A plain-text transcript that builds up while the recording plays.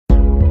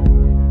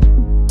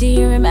Do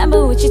you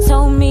remember what you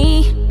told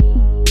me?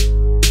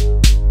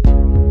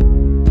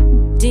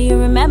 Do you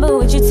remember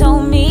what you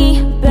told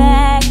me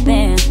back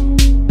then?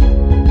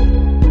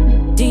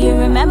 Do you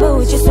remember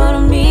what you swore to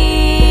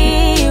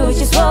me? What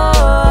you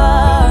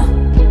swore?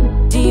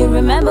 Do you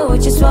remember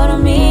what you swore to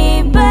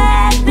me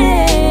back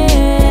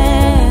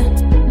then?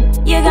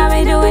 You got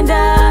me doing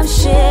dumb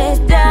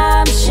shit,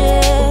 dumb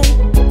shit.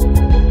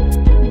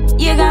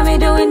 You got me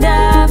doing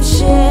dumb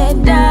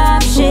shit,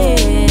 dumb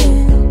shit.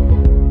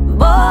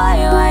 Boy,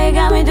 why you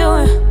got me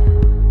doing?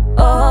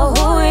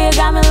 Oh, you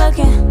got me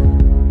looking.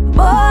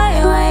 Boy,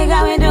 why you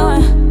got me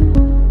doing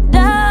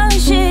dumb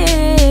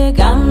shit?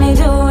 Got me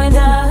doing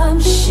dumb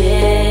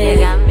shit.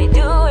 You got me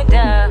doing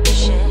dumb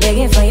shit.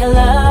 Begging for your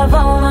love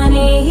on my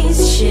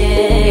knees,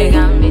 shit. You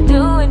got me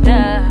doing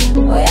dumb.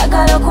 Voy a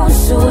calo con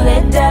su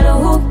letra lo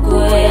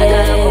hukwe.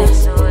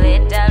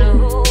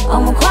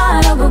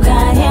 Omukwano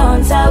guganye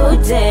on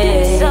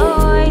tabute.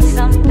 So it's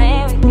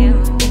something with you.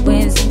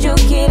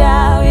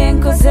 Wenzijukira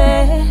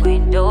wenkoze.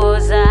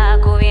 Windoza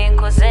ku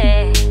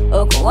wenkoze.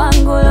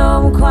 Okuwangula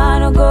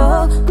omukwano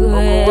gwo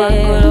gwe.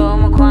 Okuwangula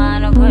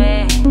omukwano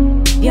gwe.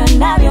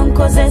 Byonna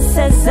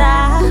byonkozeseza.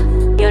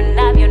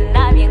 Byonna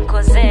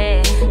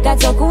byenkoze.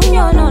 Kati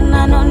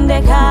okunyonona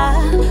nondeka.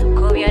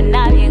 Ku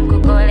byonna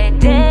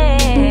byenkukoledde.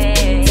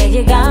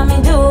 You got me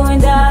doing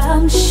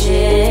dumb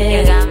shit.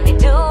 You got me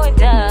doing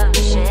dumb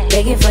shit.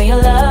 Begging for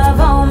your love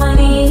on my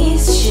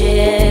knees,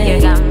 shit.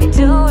 You got me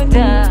doing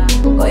dumb.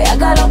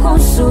 Oyagala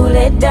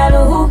konsuleta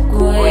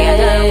luhukwe.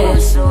 Oyagala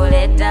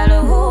konsuleta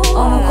luhukwe.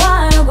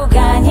 Omukwano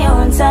guganye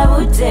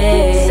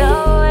ontabute.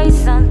 So it's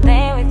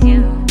something with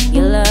you.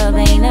 Your love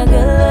ain't a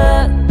good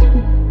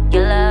look.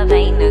 Your love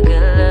ain't a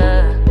good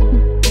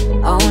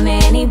look. On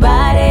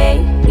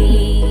anybody.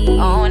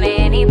 On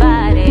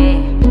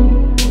anybody.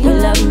 Your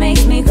love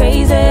makes me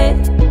crazy.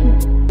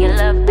 Your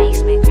love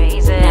makes me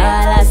crazy.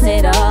 Now I lost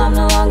it all, I'm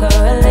no longer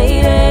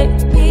related.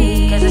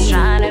 Cause it's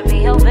trying to be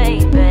your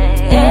baby.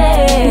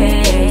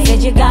 Yeah.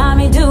 Said you got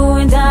me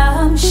doing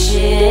dumb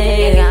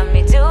shit. You got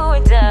me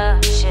doing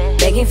dumb shit.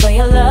 Begging for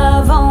your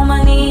love on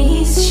my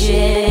knees,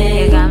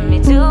 shit. You got me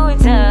doing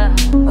dumb.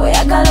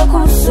 Oyagala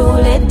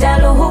konsuleta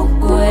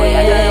luhukwe.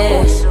 Oyagala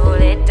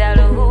konsuleta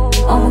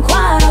luhukwe.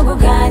 Omukwano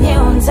guganye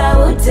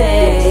ontabute.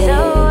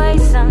 So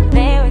it's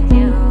something with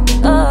you.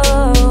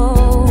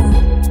 Oh,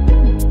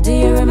 do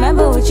you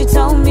remember what you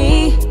told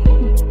me?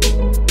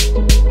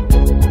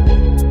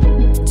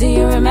 Do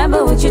you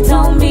remember what you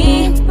told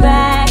me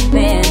back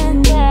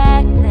then?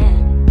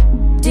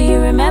 Do you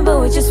remember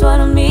what you swore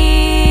to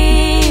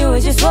me?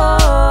 What you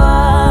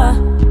swore?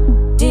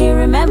 Do you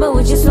remember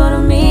what you swore to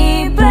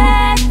me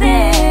back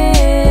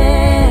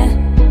then?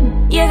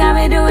 You got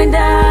me doing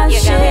dumb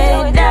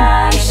shit,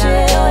 dumb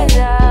shit.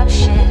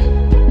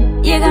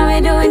 You got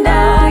me doing dumb.